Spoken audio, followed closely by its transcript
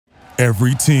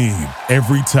Every team,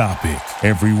 every topic,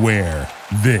 everywhere.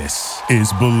 This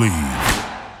is Believe.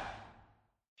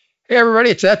 Hey, everybody,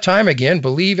 it's that time again.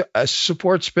 Believe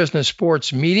supports business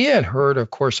sports media and heard, of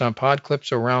course, on pod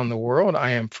clips around the world.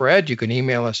 I am Fred. You can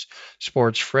email us,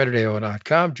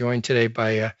 sportsfred@AOL.com. Joined today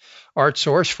by Art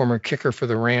Source, former kicker for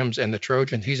the Rams and the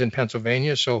Trojans. He's in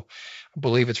Pennsylvania, so I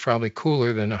believe it's probably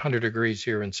cooler than 100 degrees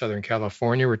here in Southern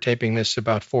California. We're taping this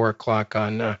about 4 o'clock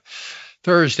on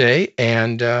Thursday,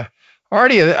 and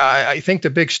Artie, I think the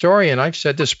big story, and I've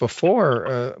said this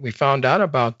before, we found out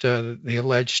about the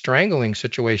alleged strangling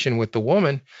situation with the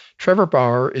woman. Trevor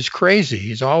Bauer is crazy.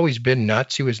 He's always been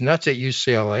nuts. He was nuts at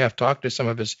UCLA. I've talked to some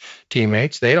of his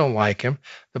teammates. They don't like him.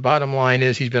 The bottom line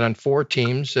is he's been on 4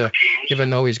 teams, even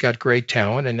though he's got great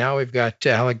talent. And now we've got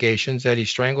allegations that he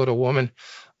strangled a woman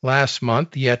last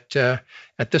month. Yet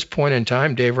at this point in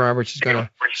time, Dave Roberts is going to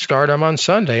start him on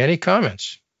Sunday. Any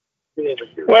comments?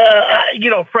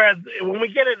 Well, Fred, when we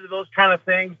get into those kind of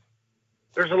things,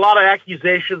 there's a lot of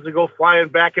accusations that go flying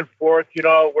back and forth,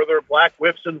 were there black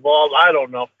whips involved? I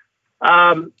don't know.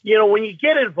 When you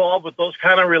get involved with those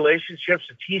kind of relationships,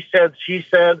 it's he said, she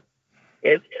said,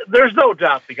 there's no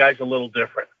doubt the guy's a little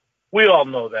different. We all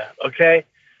know that, okay?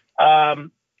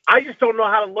 I just don't know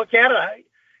how to look at it.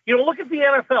 Look at the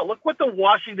NFL. Look what the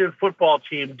Washington football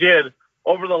team did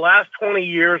over the last 20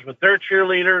 years with their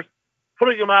cheerleaders,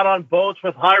 putting them out on boats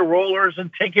with high rollers and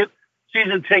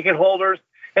season ticket holders.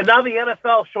 And now the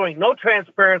NFL, showing no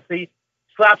transparency,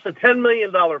 slaps a $10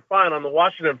 million fine on the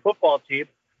Washington football team,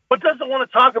 but doesn't want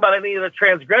to talk about any of the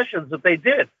transgressions that they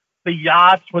did. The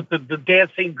yachts with the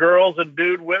dancing girls and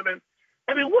nude women.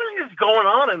 I mean, what is going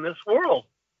on in this world?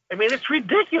 I mean, it's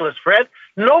ridiculous, Fred.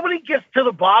 Nobody gets to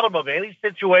the bottom of any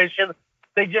situation.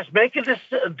 They just make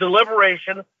a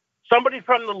deliberation. Somebody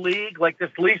from the league, like this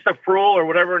Lisa Fruhl or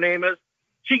whatever her name is,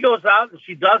 she goes out and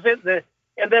she does it.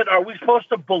 And then are we supposed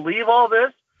to believe all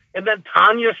this? And then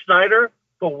Tanya Snyder,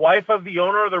 the wife of the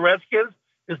owner of the Redskins,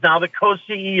 is now the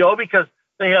co-CEO because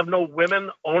they have no women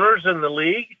owners in the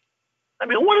league. I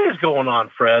mean, what is going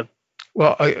on, Fred?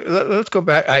 Well, let's go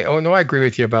back. I agree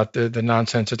with you about the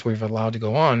nonsense that we've allowed to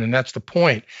go on. And that's the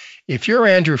point. If you're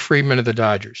Andrew Friedman of the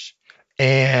Dodgers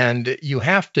and you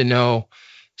have to know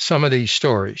some of these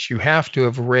stories, you have to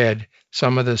have read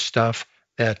some of the stuff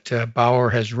that Bauer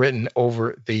has written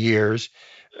over the years,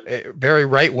 very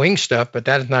right-wing stuff, but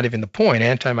that is not even the point.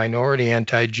 Anti-minority,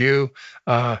 anti-Jew.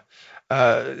 The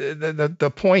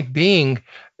point being,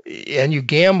 and you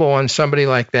gamble on somebody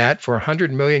like that for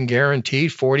 $100 million guaranteed,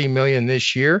 $40 million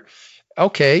this year.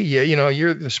 Okay,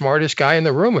 you're the smartest guy in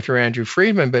the room if you're Andrew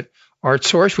Friedman, but Art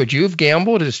Source, would you have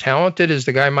gambled as talented as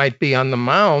the guy might be on the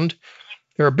mound?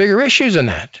 There are bigger issues than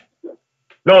that.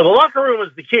 No, the locker room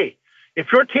is the key. If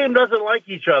your team doesn't like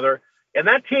each other, and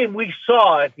that team we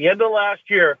saw at the end of last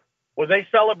year when they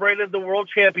celebrated the World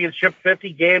Championship,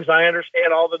 50 games, I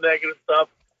understand all the negative stuff,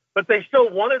 but they still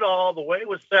won it all the way it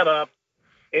was set up.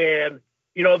 And,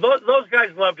 those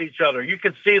guys loved each other. You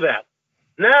could see that.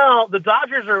 Now, the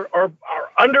Dodgers are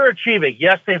underachieving.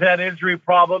 Yes, they've had injury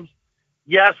problems.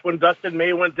 Yes, when Dustin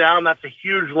May went down, that's a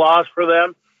huge loss for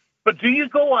them. But do you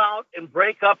go out and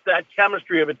break up that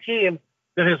chemistry of a team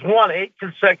that has won 8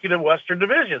 consecutive Western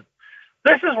divisions?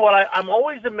 This is what I'm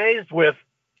always amazed with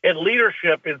in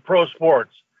leadership in pro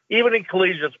sports, even in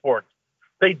collegiate sports.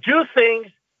 They do things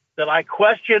that I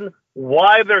question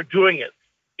why they're doing it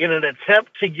in an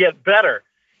attempt to get better.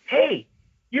 Hey,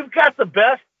 you've got the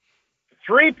best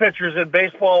 3 pitchers in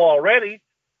baseball already.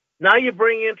 Now you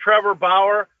bring in Trevor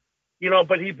Bauer,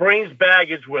 but he brings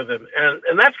baggage with him.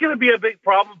 And that's going to be a big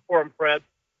problem for him, Fred.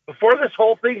 Before this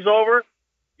whole thing's over,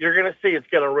 you're going to see it's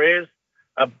going to raise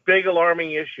a big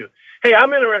alarming issue. Hey,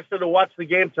 I'm interested to watch the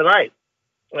game tonight.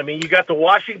 I mean, you got the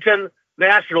Washington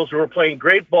Nationals who are playing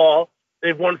great ball.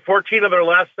 They've won 14 of their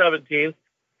last 17.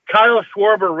 Kyle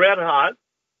Schwarber, red hot.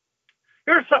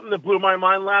 Here's something that blew my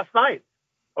mind last night.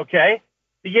 Okay.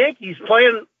 The Yankees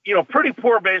playing, pretty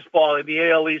poor baseball in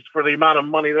the AL East for the amount of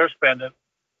money they're spending.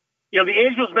 The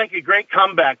Angels make a great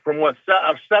comeback from a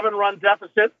 7-run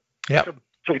deficit to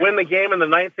win the game in the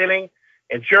 9th inning.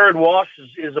 And Jared Walsh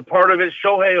is a part of it.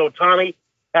 Shohei Ohtani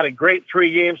had a great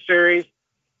 3-game series.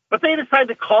 But they decided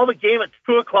to call the game at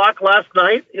 2 o'clock last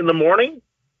night in the morning.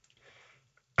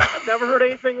 I've never heard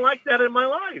anything like that in my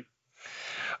life.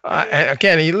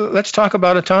 Again, let's talk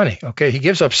about Ohtani. Okay, he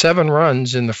gives up 7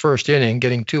 runs in the first inning,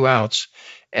 getting 2 outs.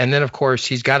 And then, of course,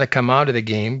 he's got to come out of the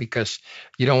game because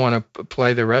you don't want to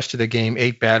play the rest of the game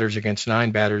 8 batters against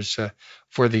 9 batters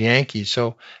for the Yankees.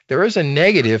 So there is a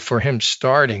negative for him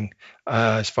starting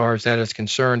as far as that is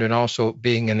concerned, and also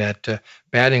being in that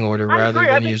batting order rather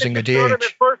than using a DH. At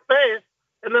first base,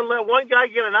 and then let one guy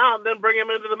get it out and then bring him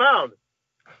into the mound.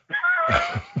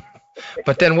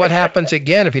 But then what happens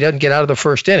again if he doesn't get out of the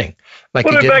first inning, like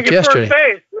he did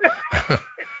yesterday?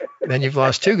 Then you've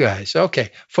lost two guys.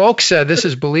 Okay, folks, this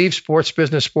is Believe Sports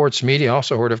Business Sports Media,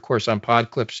 also heard, of course, on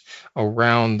pod clips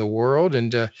around the world,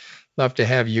 and love to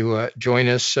have you join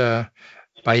us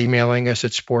by emailing us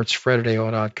at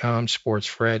sportsfred@aol.com,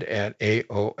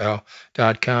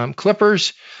 sportsfred@aol.com.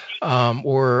 Clippers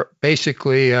were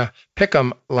basically pick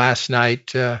 'em last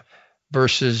night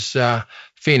versus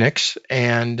Phoenix,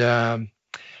 and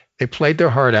they played their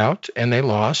heart out, and they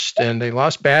lost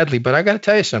badly. But I got to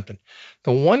tell you something.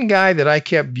 The one guy that I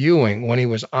kept viewing when he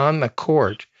was on the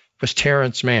court was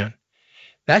Terrence Mann.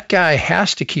 That guy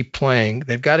has to keep playing.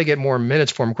 They've got to get more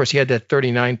minutes for him. Of course, he had that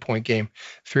 39-point game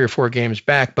 3 or 4 games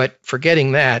back. But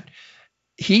forgetting that,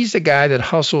 he's the guy that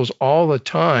hustles all the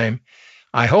time.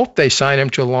 I hope they sign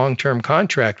him to a long-term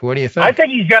contract. What do you think? I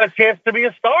think he's got a chance to be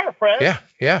a star, Fred. Yeah.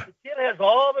 The kid has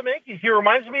all the makings. He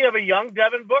reminds me of a young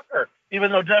Devin Booker,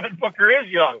 even though Devin Booker is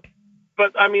young.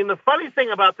 But, I mean, the funny thing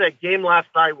about that game last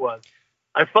night was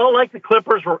I felt like the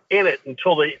Clippers were in it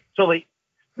until they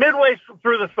midway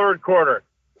through the third quarter.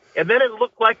 And then it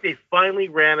looked like they finally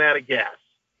ran out of gas.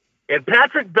 And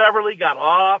Patrick Beverley got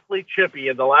awfully chippy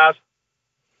in the last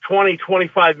 20,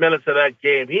 25 minutes of that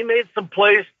game. He made some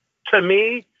plays, to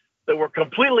me, that were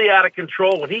completely out of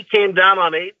control when he came down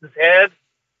on Ayton's head,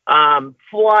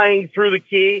 flying through the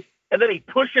key. And then he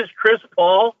pushes Chris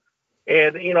Paul.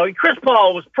 And, Chris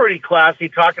Paul was pretty classy,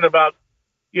 talking about,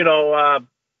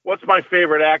 what's my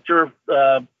favorite actor,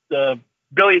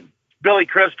 Billy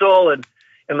Crystal,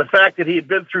 and the fact that he had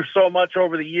been through so much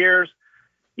over the years.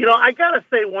 I got to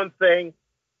say one thing.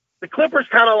 The Clippers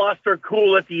kind of lost their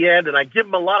cool at the end, and I give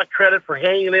them a lot of credit for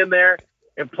hanging in there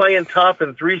and playing tough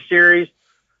in 3 series.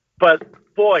 But,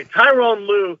 boy, Tyronn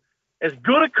Lue, as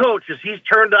good a coach as he's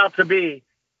turned out to be,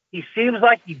 he seems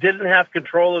like he didn't have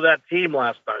control of that team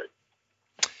last night.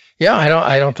 Yeah,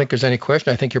 I don't think there's any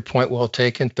question. I think your point well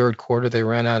taken. Third quarter, they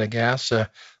ran out of gas.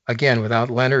 Again,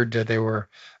 without Leonard, they were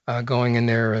going in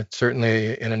there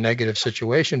certainly in a negative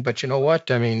situation. But you know what?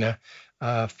 I mean,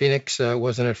 Phoenix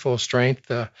wasn't at full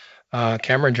strength.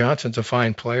 Cameron Johnson's a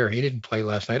fine player. He didn't play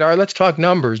last night. All right, let's talk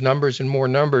numbers and more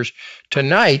numbers.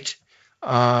 Tonight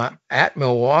at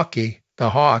Milwaukee, the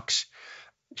Hawks,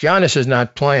 Giannis is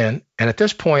not playing. And at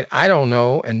this point, I don't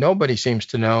know, and nobody seems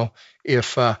to know,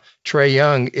 if Trae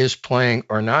Young is playing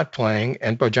or not playing,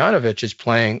 and Bogdanovic is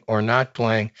playing or not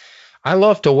playing. I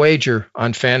love to wager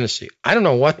on fantasy. I don't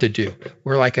know what to do.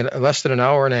 We're like less than an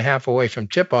hour and a half away from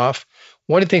tip-off.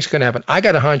 What do you think is going to happen? I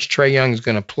got a hunch Trae Young is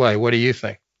going to play. What do you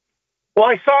think? Well,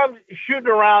 I saw him shooting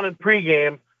around in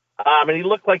pregame, and he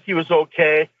looked like he was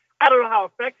okay. I don't know how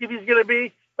effective he's going to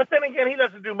be, but then again, he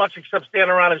doesn't do much except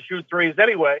stand around and shoot threes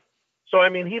anyway. So, I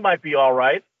mean, he might be all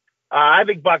right. I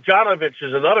think Bogdanovic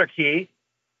is another key.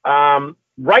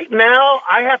 Right now,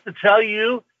 I have to tell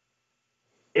you,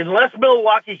 unless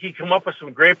Milwaukee can come up with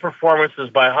some great performances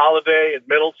by Holiday and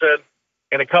Middleton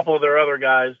and a couple of their other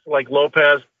guys like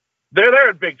Lopez, they're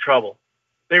in big trouble.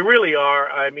 They really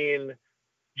are. I mean,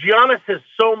 Giannis has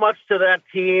so much to that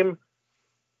team.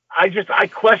 I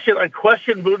question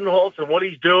Budenholzer and what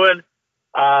he's doing.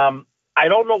 I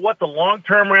don't know what the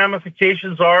long-term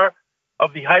ramifications are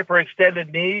of the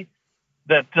hyperextended knee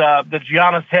that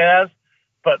Giannis has.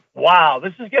 But, wow,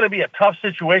 this is going to be a tough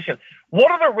situation. What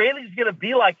are the ratings going to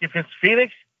be like if it's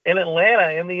Phoenix and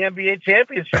Atlanta in the NBA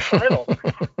championship final?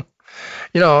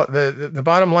 The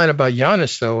bottom line about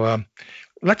Giannis, though,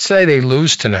 let's say they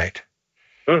lose tonight.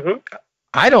 Mm-hmm.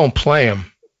 I don't play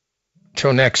him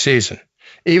till next season,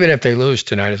 even if they lose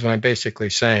tonight, is what I'm basically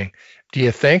saying. Do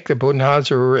you think the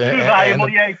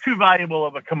Budenholzer... Too valuable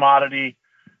of a commodity.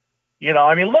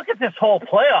 Look at this whole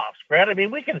playoffs, Brad. I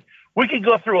mean, we can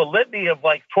go through a litany of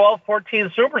like 12,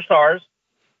 14 superstars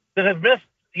that have missed,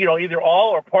 either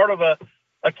all or part of a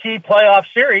key playoff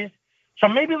series. So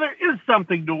maybe there is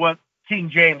something to what King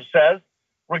James says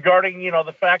regarding,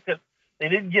 the fact that they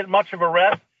didn't get much of a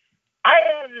rest. I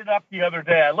added it up the other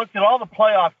day. I looked at all the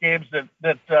playoff games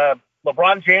that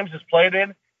LeBron James has played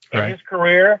in his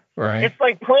career. Right. It's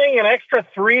like playing an extra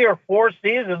 3 or 4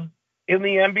 seasons in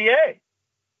the NBA.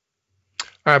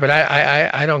 All right, but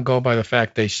I don't go by the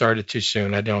fact they started too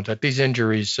soon. I don't. These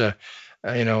injuries,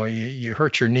 you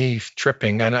hurt your knee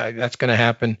tripping, and that's going to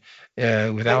happen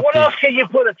without. What else can you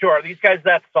put it to? Are these guys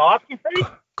that soft, you think?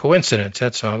 Coincidence.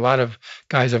 That's a lot of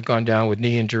guys have gone down with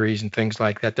knee injuries and things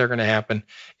like that. They're going to happen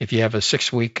if you have a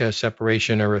 6-week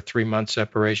separation or a 3-month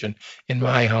separation, in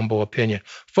my humble opinion.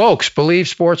 Folks, Believe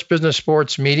Sports Business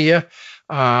Sports Media.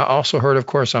 Also heard, of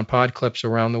course, on pod clips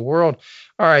around the world.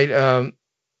 All right.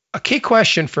 a key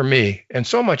question for me, and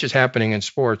so much is happening in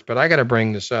sports, but I got to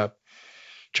bring this up.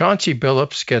 Chauncey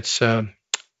Billups gets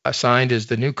assigned as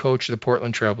the new coach of the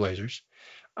Portland Trailblazers.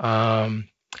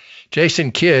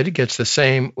 Jason Kidd gets the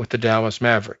same with the Dallas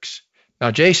Mavericks.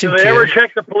 Now, Jason Do they Kidd, ever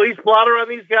check the police blotter on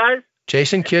these guys?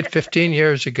 Jason Kidd, 15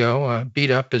 years ago,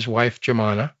 beat up his wife,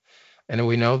 Jemana. And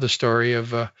we know the story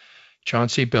of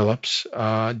Chauncey Billups.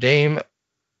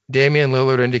 Damian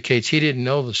Lillard indicates he didn't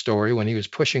know the story when he was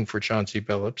pushing for Chauncey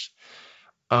Billups.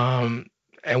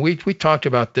 And we talked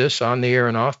about this on the air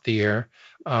and off the air.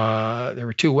 There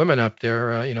were two women up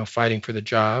there, fighting for the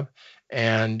job.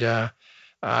 And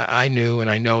I knew and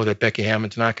I know that Becky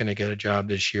Hammon's not going to get a job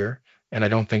this year. And I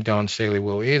don't think Dawn Staley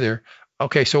will either.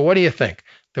 Okay, so what do you think?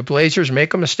 The Blazers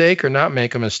make a mistake or not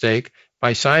make a mistake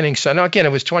by signing? So now again,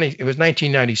 it was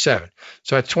 1997,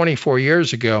 so that's 24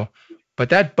 years ago. But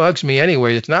that bugs me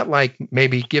anyway. It's not like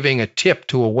maybe giving a tip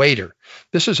to a waiter.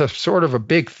 This is a sort of a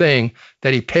big thing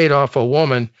that he paid off a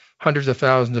woman hundreds of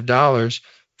thousands of dollars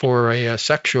for a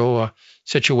sexual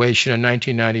situation in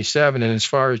 1997. And as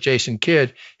far as Jason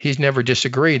Kidd, he's never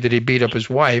disagreed that he beat up his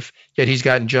wife, yet he's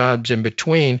gotten jobs in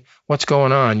between. What's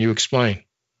going on? You explain.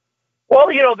 Well,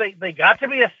 they got to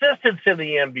be assistants in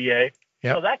the NBA.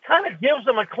 Yep. So that kind of gives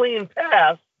them a clean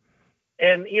pass.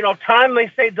 And, time,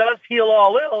 they say, does heal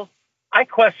all ills. I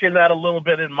question that a little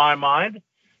bit in my mind.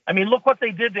 I mean, look what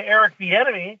they did to Eric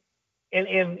Bieniemy in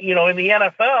the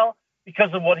NFL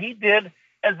because of what he did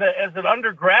as an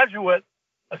undergraduate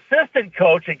assistant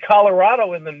coach in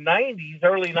Colorado in the 90s,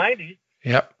 early 90s.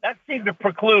 Yep. That seemed to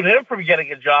preclude him from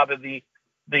getting a job in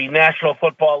the National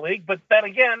Football League. But then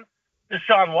again,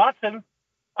 Deshaun Watson,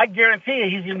 I guarantee you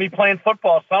he's going to be playing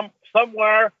football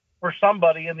somewhere for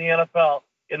somebody in the NFL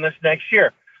in this next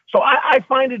year. So I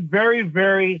find it very,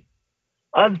 very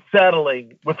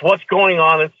unsettling with what's going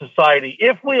on in society.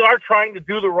 If we are trying to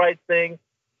do the right thing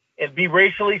and be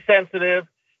racially sensitive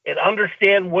and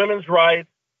understand women's rights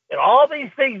and all these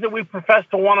things that we profess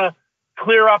to want to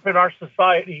clear up in our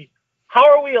society,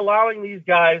 how are we allowing these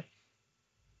guys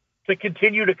to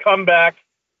continue to come back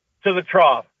to the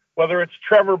trough? Whether it's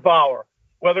Trevor Bauer,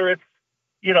 whether it's,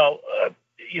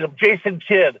 Jason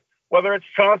Kidd, whether it's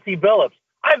Chauncey Billups.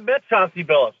 I've met Chauncey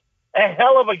Billups, a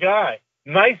hell of a guy,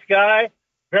 nice guy,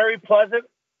 very pleasant.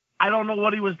 I don't know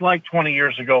what he was like 20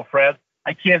 years ago, Fred.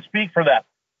 I can't speak for that.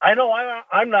 I know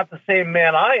I'm not the same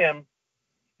man I am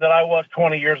that I was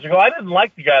 20 years ago. I didn't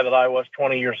like the guy that I was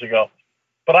 20 years ago,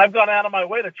 but I've gone out of my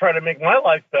way to try to make my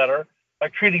life better by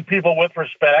treating people with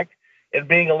respect and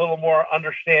being a little more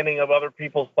understanding of other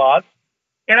people's thoughts.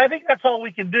 And I think that's all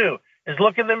we can do is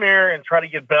look in the mirror and try to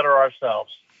get better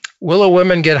ourselves. Will a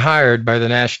woman get hired by the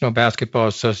National Basketball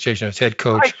Association as head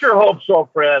coach? I sure hope so,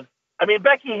 Fred. I mean,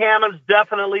 Becky Hammons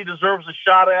definitely deserves a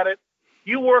shot at it.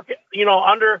 You work,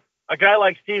 under a guy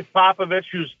like Steve Popovich,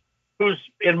 who's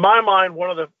in my mind,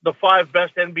 one of the five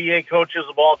best NBA coaches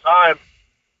of all time,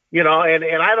 and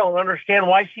I don't understand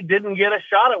why she didn't get a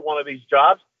shot at one of these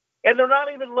jobs. And they're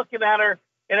not even looking at her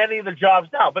in any of the jobs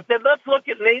now. But then let's look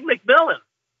at Nate McMillan,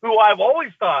 who I've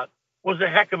always thought was a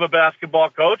heck of a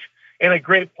basketball coach and a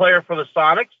great player for the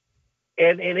Sonics.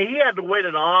 And he had to wait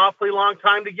an awfully long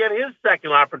time to get his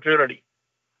second opportunity.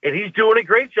 And he's doing a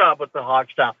great job with the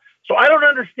Hawks now. So I don't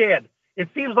understand. It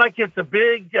seems like it's a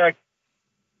big,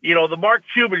 the Mark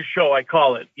Cuban show, I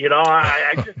call it.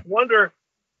 I just wonder.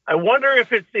 I wonder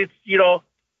if it's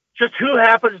just who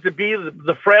happens to be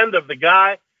the friend of the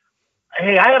guy.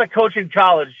 Hey, I had a coach in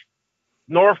college,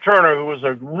 Norv Turner, who was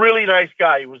a really nice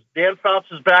guy. He was Dan Phelps'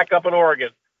 backup in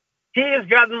Oregon. He has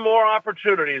gotten more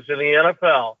opportunities in the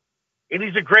NFL, and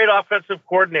he's a great offensive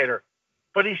coordinator,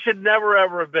 but he should never,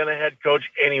 ever have been a head coach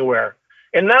anywhere.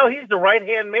 And now he's the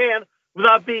right-hand man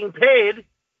without being paid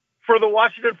for the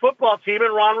Washington football team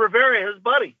and Ron Rivera, his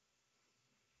buddy.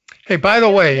 Hey, by the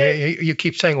way, you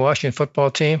keep saying Washington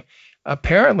football team.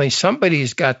 Apparently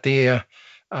somebody's got the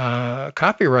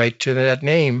copyright to that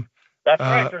name. That's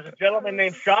right. There's a gentleman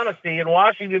named Shaughnessy in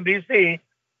Washington, D.C.,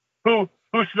 who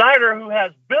Snyder, who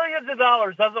has billions of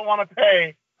dollars, doesn't want to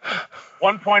pay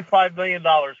 $1.5 million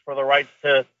for the rights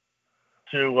to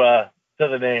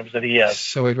the names that he has.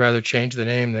 So we'd rather change the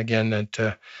name again.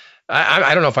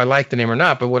 I don't know if I like the name or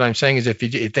not, but what I'm saying is if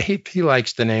he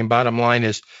likes the name, bottom line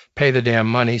is pay the damn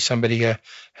money. Somebody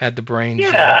had the brains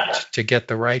to get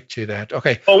the right to that.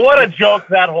 Okay. Well, what a joke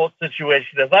that whole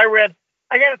situation is. I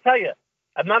got to tell you,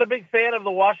 I'm not a big fan of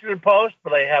the Washington Post,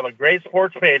 but they have a great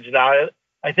sports page now.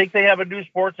 I think they have a new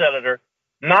sports editor.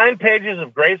 9 pages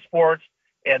of great sports,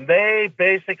 and they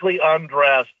basically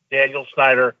undressed Daniel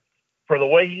Snyder for the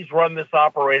way he's run this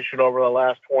operation over the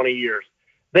last 20 years.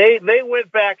 They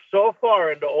went back so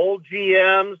far into old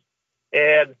GMs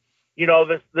and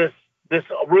this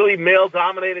really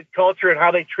male-dominated culture and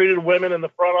how they treated women in the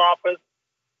front office.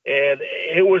 And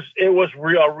it was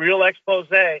a real expose.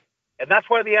 And that's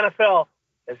why the NFL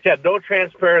has had no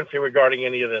transparency regarding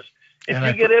any of this. If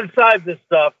you get inside this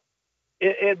stuff,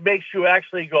 it makes you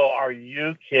actually go, are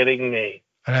you kidding me?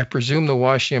 And I presume the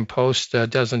Washington Post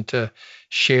doesn't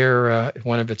share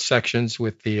one of its sections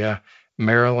with the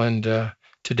Maryland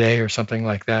Today or something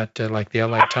like that, like the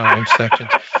LA Times section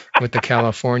with the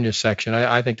California section.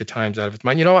 I think the Times out of its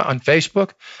mind. You know what? On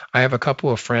Facebook, I have a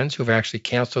couple of friends who've actually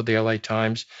canceled the LA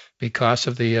Times because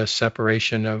of the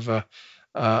separation of the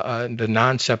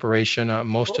non-separation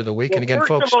most of the week. And again, first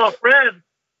folks, of all, Fred,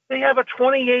 they have a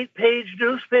 28-page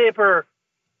newspaper.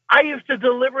 I used to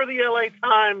deliver the LA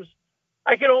Times.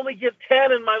 I could only get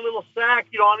 10 in my little sack,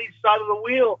 on each side of the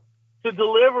wheel to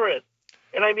deliver it.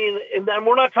 And I mean, and then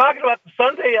we're not talking about the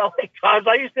Sunday LA Times.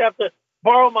 I used to have to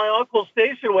borrow my uncle's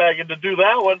station wagon to do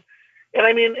that one. And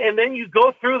I mean, and then you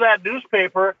go through that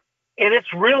newspaper and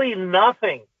it's really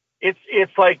nothing.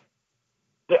 It's like,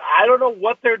 I don't know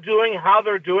what they're doing, how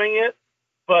they're doing it,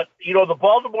 but the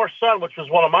Baltimore Sun, which was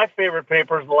one of my favorite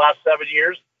papers in the last 7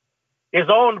 years, is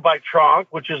owned by Tronc,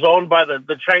 which is owned by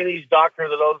the Chinese doctor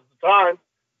that owns the Times.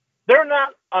 They're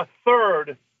not a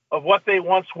third of what they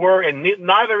once were, and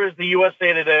neither is the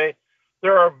USA Today.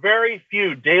 There are very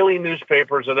few daily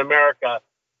newspapers in America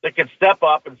that can step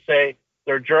up and say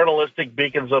they're journalistic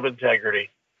beacons of integrity.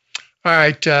 All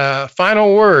right,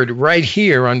 final word right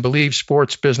here on Believe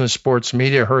Sports Business Sports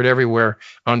Media, heard everywhere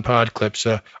on Pod Clips.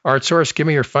 Art Source, give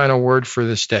me your final word for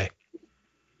this day.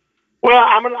 Well,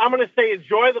 I'm gonna say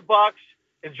enjoy the Bucks,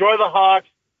 enjoy the Hawks.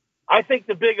 I think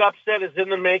the big upset is in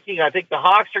the making. I think the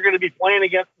Hawks are going to be playing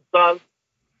against the Suns.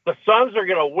 The Suns are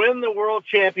going to win the World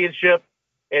Championship,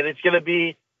 and it's going to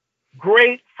be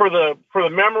great for the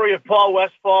memory of Paul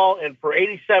Westphal and for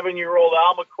 87-year-old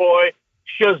Al McCoy,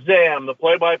 Shazam, the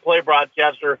play-by-play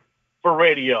broadcaster for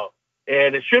radio.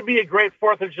 And it should be a great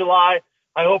 4th of July.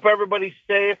 I hope everybody's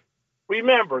safe.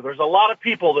 Remember, there's a lot of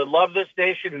people that love this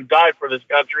nation who died for this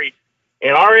country,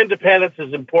 and our independence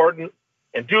is important.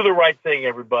 And do the right thing,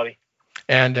 everybody.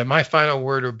 And my final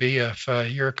word would be, if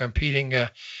you're competing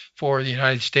for the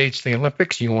United States, the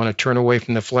Olympics, you want to turn away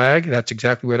from the flag, that's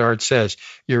exactly what Art says.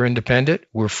 You're independent.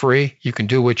 We're free. You can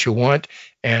do what you want.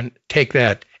 And take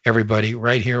that, everybody,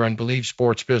 right here on Believe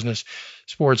Sports Business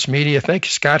Sports Media. Thank you,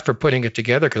 Scott, for putting it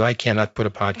together, because I cannot put a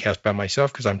podcast by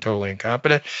myself because I'm totally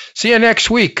incompetent. See you next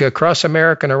week across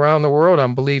America and around the world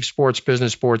on Believe Sports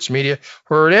Business Sports Media.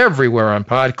 Heard everywhere on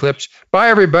Pod Clips. Bye,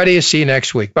 everybody. See you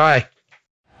next week. Bye.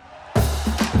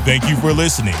 Thank you for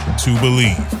listening to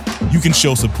Believe. You can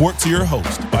show support to your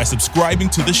host by subscribing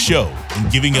to the show and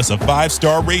giving us a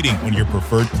 5-star rating on your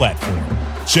preferred platform.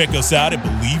 Check us out at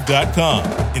Believe.com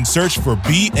and search for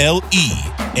BLEAV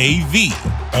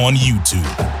on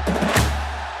YouTube.